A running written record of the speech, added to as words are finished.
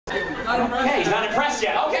Hey, he's not impressed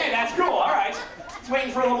yet. Okay, that's cool. All right. He's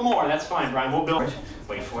waiting for a little more. That's fine, Brian. We'll build it.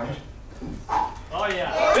 Wait for it. Oh,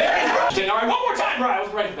 yeah. There it is. All right, one more time, Brian. I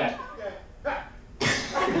wasn't ready for that.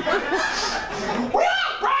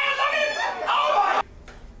 Brian, look at it. Oh, my.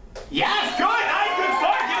 Yes, good. Nice, good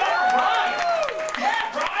start. Give it up for Brian.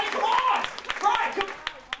 Yeah, Brian, come on. Brian, come.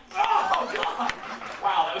 Oh, God.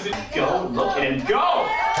 Wow, that was it. Go. Look at him. Go.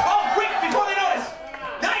 Oh, quick, before they notice.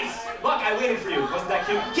 Nice. Look, I waited for you. Wasn't that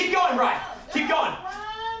cute? Keep going, Brian. Keep going.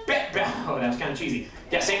 Oh, that was kind of cheesy.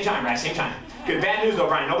 Yeah, same time, Brian, same time. Good. Bad news, though,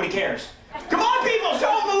 Brian. Nobody cares. Come on, people. Show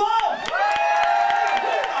them the love.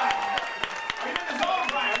 Are you in the zone,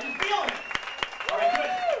 Brian? Are you feeling it? All right, good.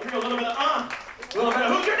 Here, a little bit of, a little bit of,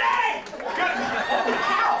 who's your daddy? Good. Holy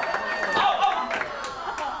cow. Oh.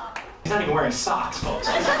 He's not even wearing socks, folks.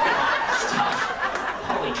 Stuff.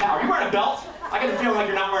 Holy cow. Are you wearing a belt? I get the feeling like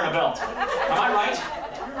you're not wearing a belt. Am I right?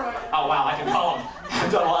 Oh, wow, I can call him. I've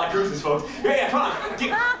done a lot of cruises, folks. Yeah, come on.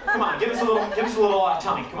 Come on, give us a little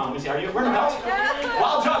tummy. Come on, let me see. Are you wearing a belt?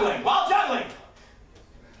 While juggling. Oh,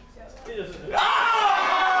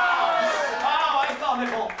 I saw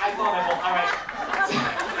nipple. All right.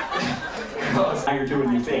 Now you're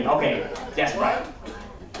doing your thing. Okay. Yes, Brian.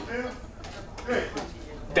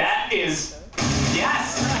 That is,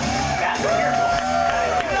 yes. That's a miracle.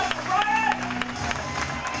 Give it up for Brian.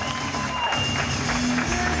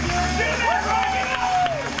 Give it up, Brian. Give it up.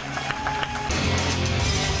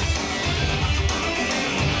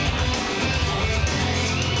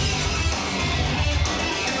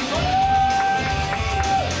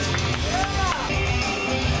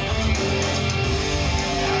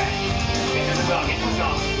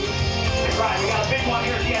 Hey, Brian, we got a big one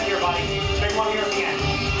here at the end here, buddy. Big one here at the end.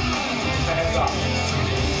 Heads up.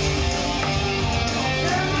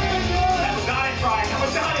 That was not it, Brian. That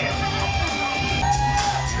was not it.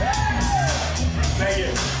 Thank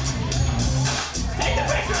you. Take the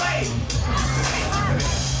picture, lady.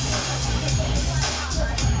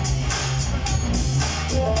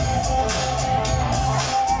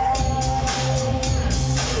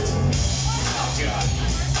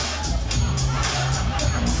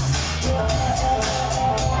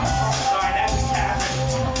 Sorry, that just happened.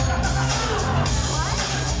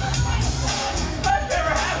 That's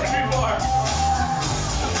never happened before.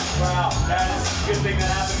 Wow, that is a good thing that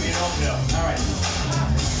happened to me in Oakville. All right.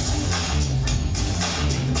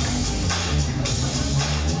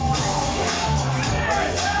 All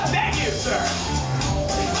right. Thank you, sir.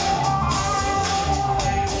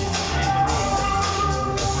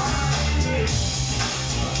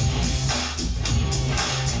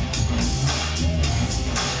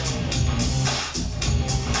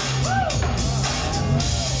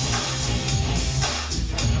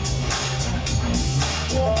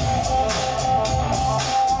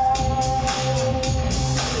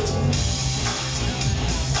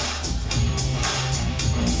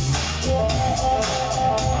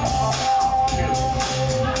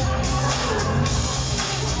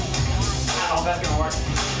 That's gonna work.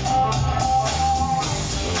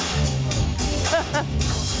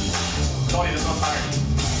 Tony, this one's hard.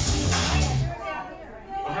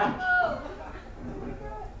 What happened?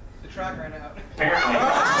 The track ran out. Apparently.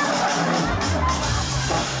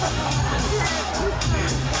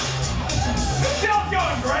 This show's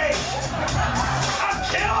going great. I'm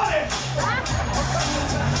killing it.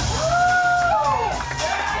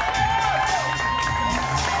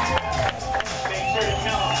 Make sure to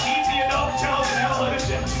tell them. Keep the adult shows in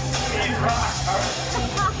evolution. He's rock.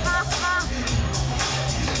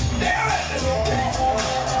 Damn it!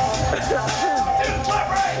 Too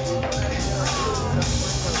slippery!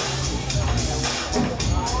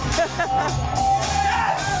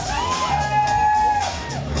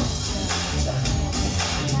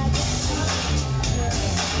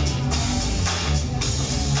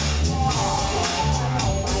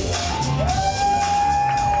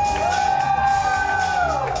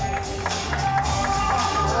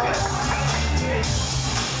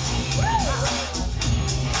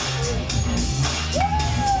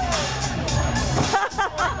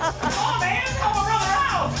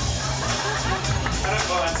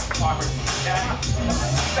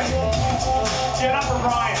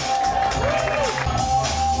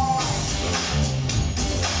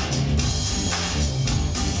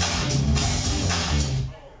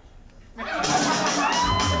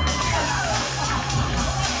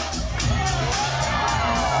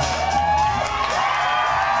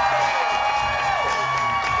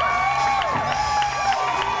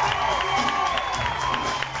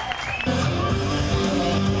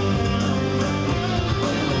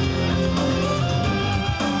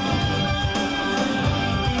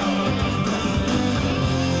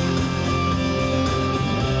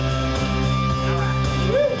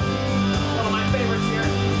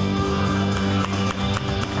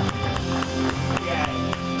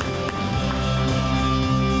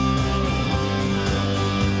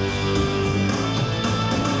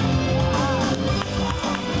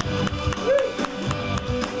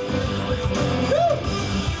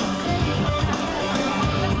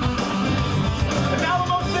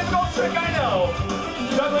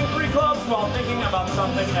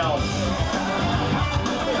 something else.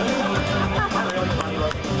 Really funny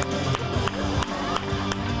looking.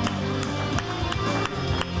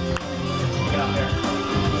 Get up there.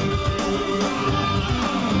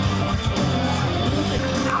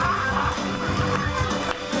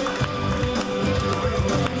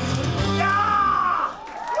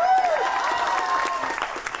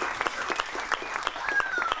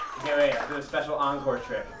 Okay, wait, I'll do a special encore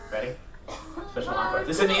trick. Ready? Special encore.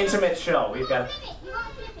 This is an intimate show. We've got.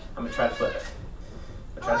 I'm gonna try to flip it.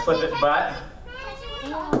 I'm gonna try to flip it, but